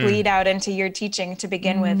bleed out into your teaching to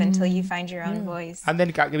begin with until you find your own voice. And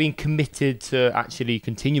then being committed to actually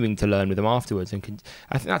continuing to learn with them afterwards. And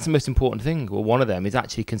I think that's the most important thing, or one of them, is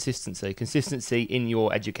actually consistency in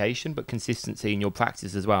your education, but consistency in your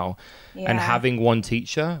practice as well. And having one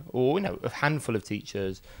teacher or a handful of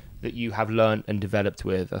teachers that you have learned and developed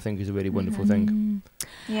with, I think is a really wonderful thing.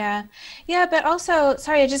 Yeah, but also,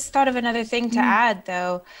 sorry, I just thought of another thing to add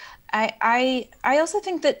though. I also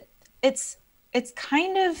think that it's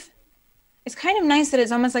kind of nice that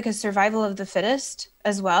it's almost like a survival of the fittest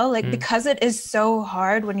as well. Like because it is so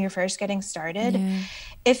hard when you're first getting started.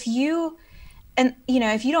 If you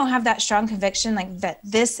don't have that strong conviction, like that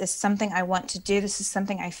this is something I want to do, this is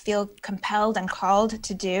something I feel compelled and called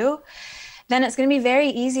to do, then it's going to be very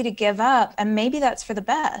easy to give up, and maybe that's for the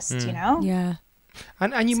best, Yeah.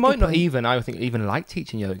 And you might not even like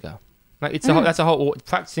teaching yoga. Like that's a whole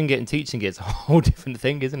practicing it and teaching it is a whole different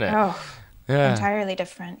thing, isn't it? Oh, entirely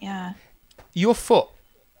different. Yeah. Your foot.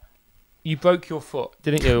 You broke your foot,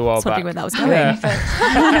 didn't you, a while back? Where that was going.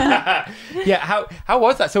 Yeah. How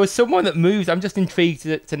was that? So as someone that moves, I'm just intrigued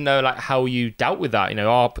to know like how you dealt with that.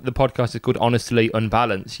 The podcast is called Honestly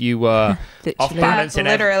Unbalanced. You were off balance in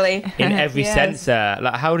every sense there.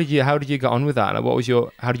 Like how did you get on with that? Like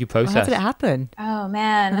how did you process? How did it happen? Oh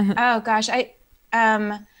man. Oh gosh.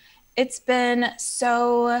 It's been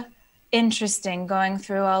so interesting going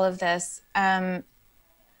through all of this. I'm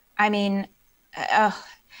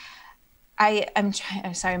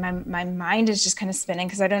sorry, my mind is just kind of spinning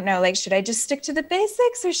because I don't know, like, should I just stick to the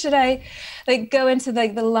basics or should I like go into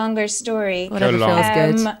like the longer story? Whatever feels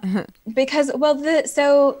good. Because,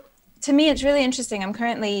 so to me, it's really interesting. I'm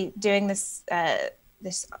currently doing this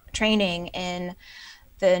training in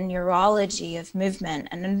the neurology of movement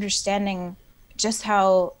and understanding just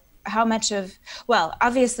how much of, well,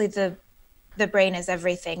 obviously the brain is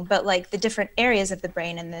everything, but like the different areas of the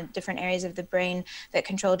brain and the different areas of the brain that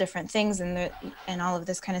control different things and all of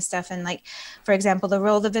this kind of stuff. And like, for example, the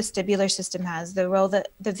role the vestibular system has, the role that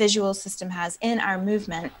the visual system has in our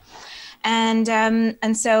movement. And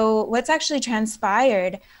so what's actually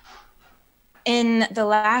transpired in the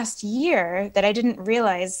last year that I didn't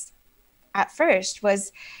realize at first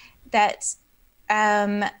was that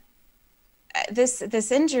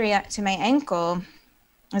this injury to my ankle,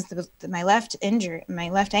 my left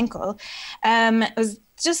ankle, was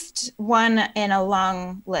just one in a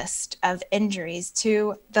long list of injuries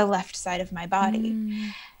to the left side of my body.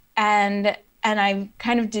 And I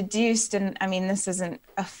kind of deduced, and I mean, this isn't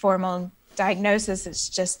a formal diagnosis, it's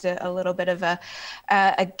just a little bit of a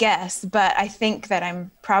guess, but I think that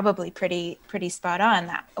I'm probably pretty spot on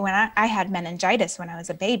that when I had meningitis when I was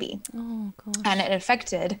a baby. Oh, gosh. And it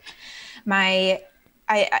affected my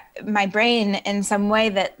brain in some way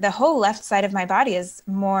that the whole left side of my body is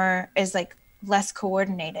like less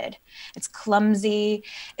coordinated. It's clumsy.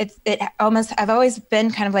 I've always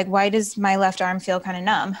been kind of like, why does my left arm feel kind of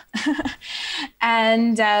numb?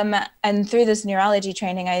 And through this neurology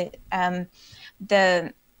training,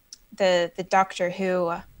 the doctor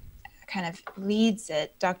who kind of leads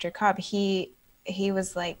it, Dr. Cobb, he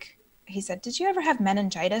said, "Did you ever have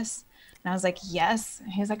meningitis?" And I was like, yes.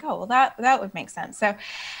 And he was like, oh, well, that would make sense. So,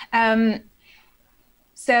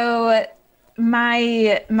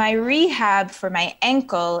 my rehab for my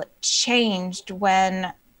ankle changed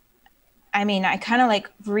when I mean, I kind of like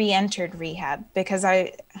re-entered rehab because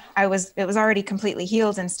it was already completely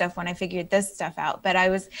healed and stuff when I figured this stuff out, but it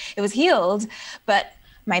was healed, but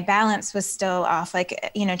my balance was still off.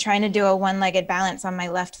 Like, you know, trying to do a one-legged balance on my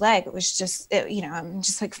left leg, it was just, you know, I'm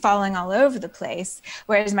just like falling all over the place.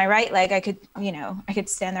 Whereas my right leg, I could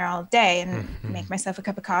stand there all day and make myself a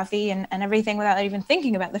cup of coffee and everything without even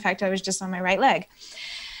thinking about the fact I was just on my right leg.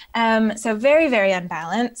 So very, very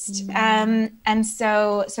unbalanced. And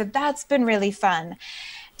so that's been really fun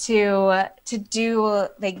to do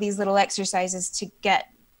like these little exercises to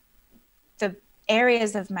get the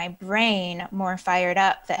areas of my brain more fired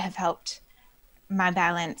up that have helped my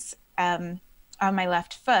balance on my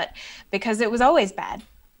left foot, because it was always bad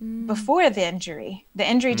before the injury. The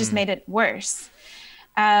injury just made it worse.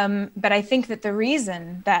 But I think that the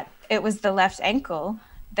reason that it was the left ankle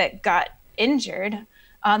that got injured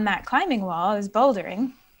on that climbing wall, I was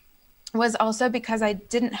bouldering, was also because I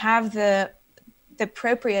didn't have the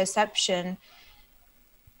proprioception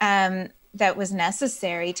that was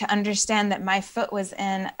necessary to understand that my foot was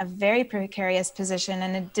in a very precarious position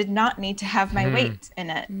and it did not need to have my weight in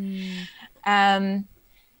it.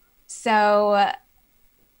 So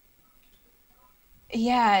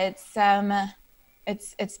yeah,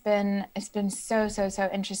 it's been so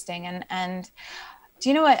interesting. And do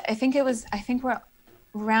you know what? I think we're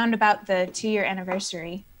round about the 2-year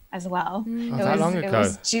anniversary as well. It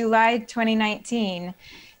was July 2019.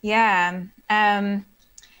 Yeah.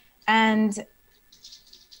 And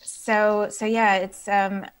so yeah, it's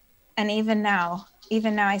and even now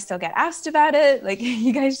I still get asked about it. Like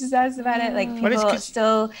you guys just asked about it. Like people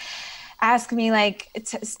still ask me, like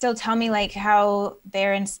still tell me like how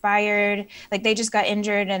they're inspired, like they just got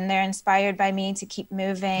injured and they're inspired by me to keep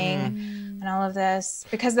moving and all of this,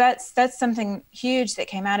 because that's something huge that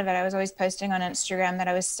came out of it. I was always posting on Instagram that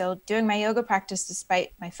I was still doing my yoga practice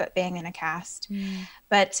despite my foot being in a cast.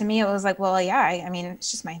 But to me it was like, well, yeah, I mean,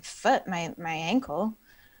 it's just my foot, my ankle.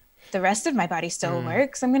 The rest of my body still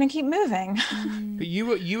works. I'm going to keep moving. But you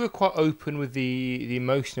were quite open with the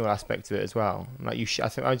emotional aspect of it as well. Like I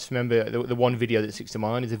think I just remember the one video that sticks to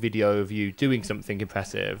mind is a video of you doing something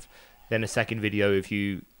impressive, then a second video of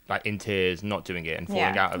you like in tears, not doing it and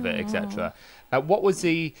falling out of it, etc. What was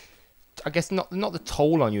I guess not the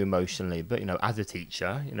toll on you emotionally, but you know, as a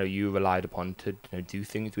teacher, you know, you relied upon to do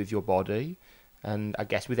things with your body. And I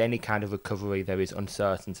guess with any kind of recovery, there is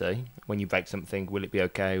uncertainty. When you break something, will it be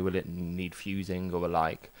okay? Will it need fusing or the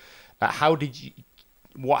like?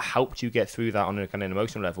 What helped you get through that on a kind of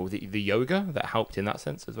emotional level? Was it the yoga that helped in that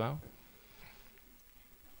sense as well?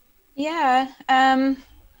 Yeah.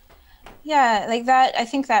 Yeah, like that. I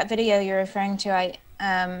think that video you're referring to,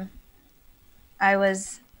 I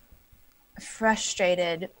was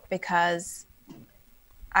frustrated because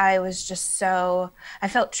I was just I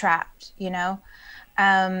felt trapped, you know?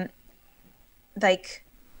 Like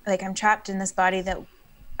I'm trapped in this body that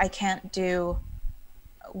I can't do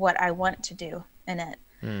what I want to do in it.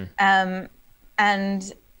 And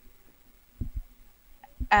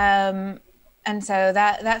so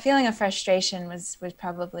that feeling of frustration was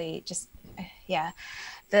probably just, yeah,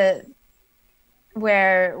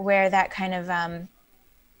 where that kind of,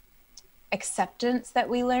 acceptance that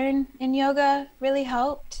we learn in yoga really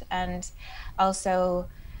helped. And also,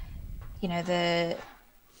 you know, the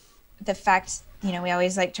fact, you know, we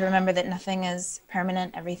always like to remember that nothing is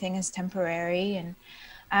permanent, everything is temporary.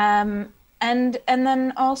 And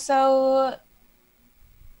then also,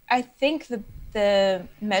 I think the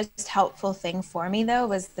most helpful thing for me though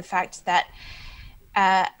was the fact that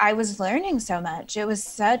I was learning so much. It was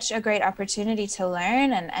such a great opportunity to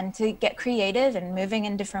learn and to get creative and moving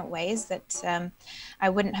in different ways that I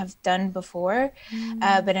wouldn't have done before,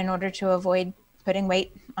 but in order to avoid putting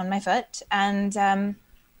weight on my foot and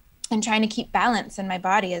trying to keep balance in my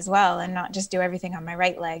body as well and not just do everything on my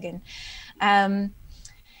right leg. And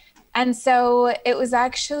so it was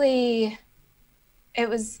actually... It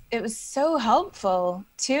was so helpful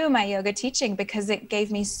to my yoga teaching because it gave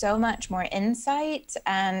me so much more insight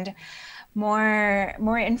and more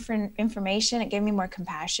information. It gave me more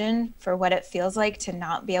compassion for what it feels like to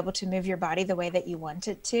not be able to move your body the way that you want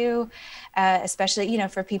it to, especially, you know,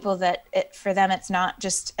 for people that for them it's not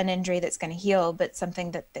just an injury that's going to heal, but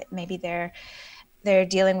something that maybe they're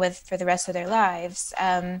dealing with for the rest of their lives.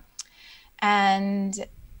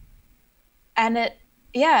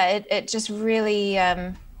 It just really,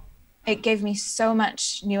 it gave me so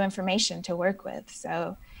much new information to work with.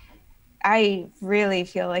 So I really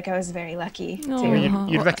feel like I was very lucky to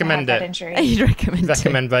you'd recommend have that it. injury. You'd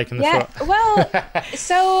recommend breaking the foot. Well,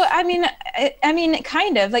 so I mean,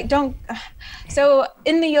 kind of like so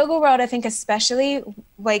in the yoga world, I think especially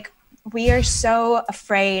like we are so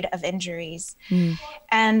afraid of injuries.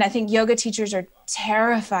 And I think yoga teachers are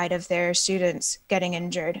terrified of their students getting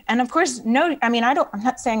injured. And of course, no, I mean, I'm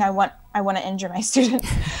not saying I want to injure my students.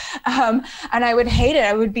 And I would hate it.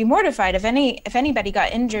 I would be mortified if anybody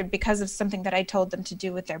got injured because of something that I told them to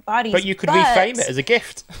do with their bodies. But you could reframe it as a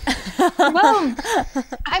gift. Well,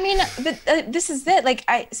 I mean, but this is it. Like,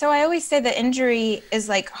 I always say that injury is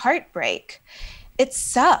like heartbreak. It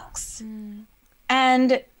sucks.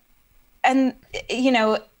 And you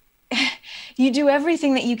know, you do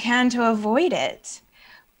everything that you can to avoid it.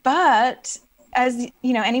 But as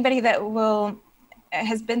you know, anybody that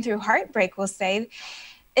has been through heartbreak will say,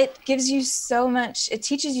 it gives you so much, it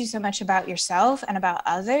teaches you so much about yourself and about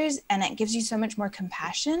others, and it gives you so much more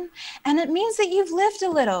compassion. And it means that you've lived a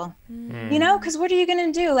little, you know, because what are you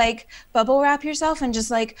going to do? Like bubble wrap yourself and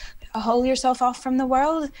just like hole yourself off from the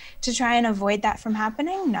world to try and avoid that from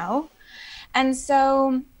happening? No. And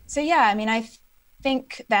so yeah, I mean, I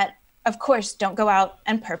think that, of course, don't go out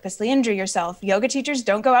and purposely injure yourself. Yoga teachers,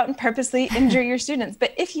 don't go out and purposely injure your students.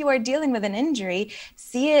 But if you are dealing with an injury,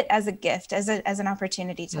 see it as a gift, as an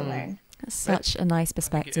opportunity to learn. That's such a nice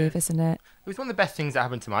perspective, isn't it? It was one of the best things that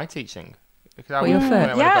happened to my teaching. Well, your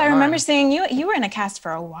foot. Yeah, I remember seeing you were in a cast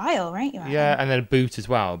for a while, right? Yeah, and then a boot as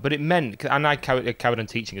well. But it meant, and I carried on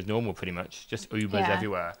teaching as normal pretty much, just Ubers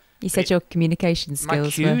everywhere. You said your communication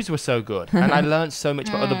skills my cues were so good, and I learned so much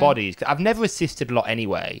about other bodies. I've never assisted a lot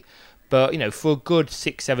anyway, but you know, for a good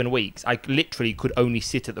 6-7 weeks, I literally could only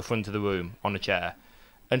sit at the front of the room on a chair,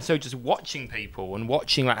 and so just watching people and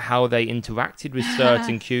watching like how they interacted with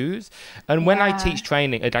certain cues. And when I teach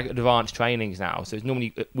training, like advanced trainings now, so it's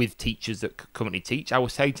normally with teachers that currently teach, I will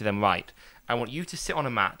say to them, right, I want you to sit on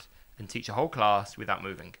a mat and teach a whole class without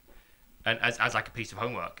moving, and as like a piece of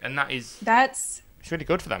homework, and it's really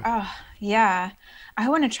good for them. Oh, yeah. I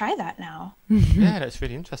want to try that now. Yeah, that's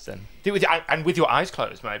really interesting. Do it and with your eyes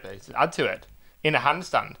closed, maybe. Add to it. In a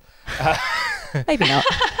handstand. Maybe not.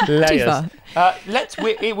 Layers.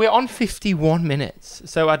 We're on 51 minutes,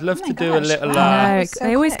 so I'd love to do a little... no,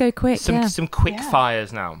 they always go quick, Some quick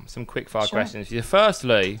fires now. Some quick fire questions.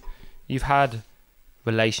 Firstly, you've had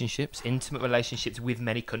relationships, intimate relationships with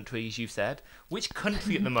many countries, you've said. Which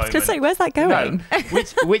country at the moment... I was going to say, where's that going? No.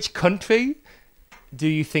 Which country... do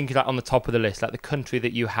you think is like on the top of the list, like the country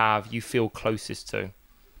that you feel closest to?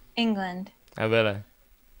 England. Oh, really?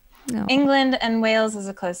 No. England and Wales is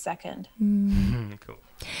a close second. Cool.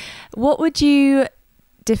 What would you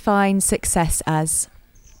define success as?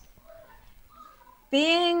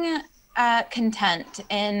 Being content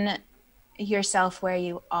in yourself where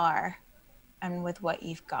you are and with what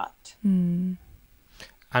you've got. And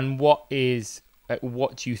what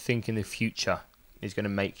do you think in the future is going to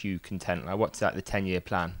make you content? Like, what's like the 10-year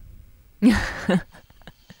plan?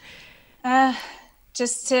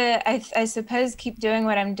 Just to, I suppose, keep doing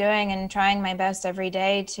what I'm doing and trying my best every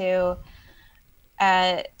day to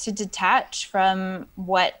detach from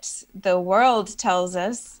what the world tells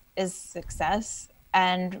us is success,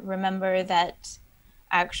 and remember that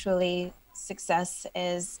actually success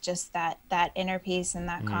is just that inner peace and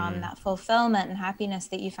that calm, that fulfillment and happiness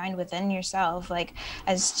that you find within yourself. Like,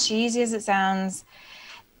 as cheesy as it sounds,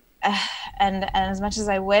 and as much as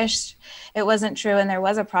I wish it wasn't true and there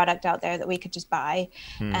was a product out there that we could just buy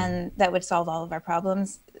and that would solve all of our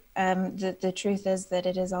problems, the truth is that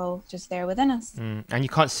it is all just there within us. And you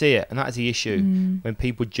can't see it, and that is the issue. When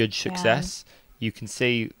people judge success, you can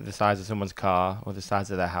see the size of someone's car or the size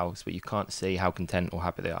of their house, but you can't see how content or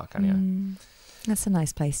happy they are, can you? That's a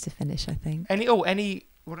nice place to finish, I think. Any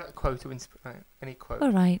what a quote or any quote?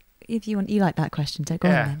 All right, if you like that question, don't go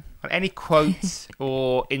on then. Any quotes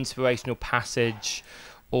or inspirational passage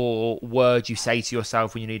or word you say to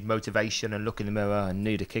yourself when you need motivation and look in the mirror and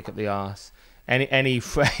need a kick up the arse? Any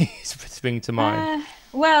phrase spring to mind?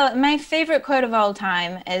 Well, my favorite quote of all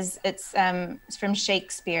time is it's from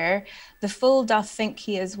Shakespeare. "The fool doth think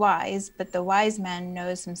he is wise, but the wise man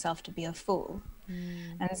knows himself to be a fool."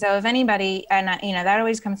 And so if anybody, and that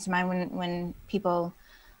always comes to mind when people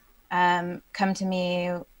come to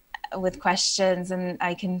me with questions, and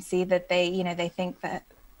I can see that they think that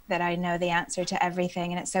I know the answer to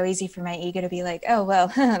everything, and it's so easy for my ego to be like, oh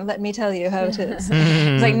well, let me tell you how it is.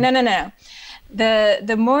 It's like, no.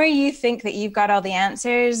 The more you think that you've got all the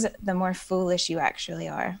answers, the more foolish you actually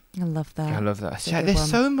are. I love that. There's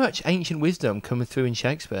so much ancient wisdom coming through in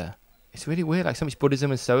Shakespeare. It's really weird, like so much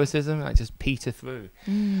Buddhism and Stoicism, like just peter through.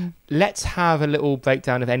 Let's have a little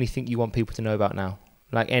breakdown of anything you want people to know about now,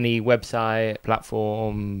 like any website,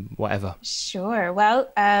 platform, whatever. Sure. Well,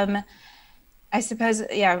 I suppose,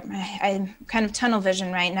 I'm kind of tunnel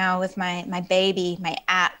vision right now with my baby, my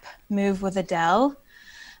app, Move with Adele.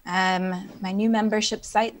 my new membership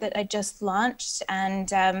site that I just launched.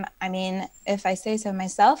 And I mean, if I say so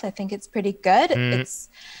myself, I think it's pretty good. It's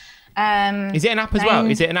is it an app as well?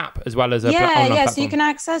 Is it an app as well as a online yeah, platform? so you can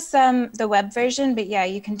access the web version, but yeah,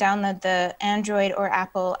 you can download the Android or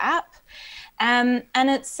Apple app. And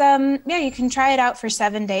it's you can try it out for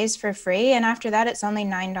 7 days for free, and after that it's only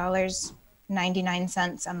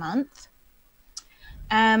 $9.99 a month,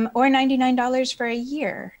 or $99 for a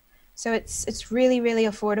year. So it's really, really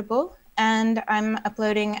affordable, and I'm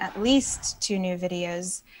uploading at least 2 new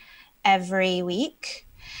videos every week,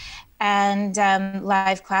 and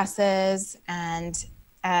live classes, and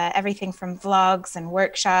everything from vlogs and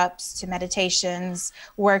workshops to meditations,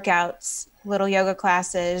 workouts, little yoga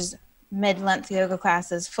classes, mid-length yoga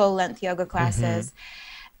classes, full-length yoga classes,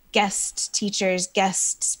 guest teachers,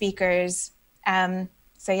 guest speakers. So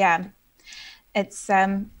yeah, it's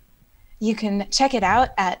you can check it out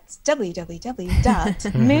at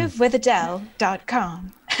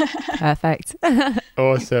www.movewithadele.com. Perfect.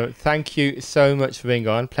 Awesome. Thank you so much for being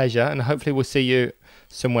on. Pleasure. And hopefully we'll see you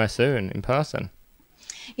somewhere soon in person.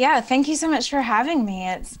 Yeah, thank you so much for having me.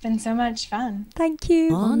 It's been so much fun. Thank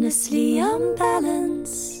you. Honestly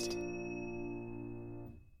Unbalanced.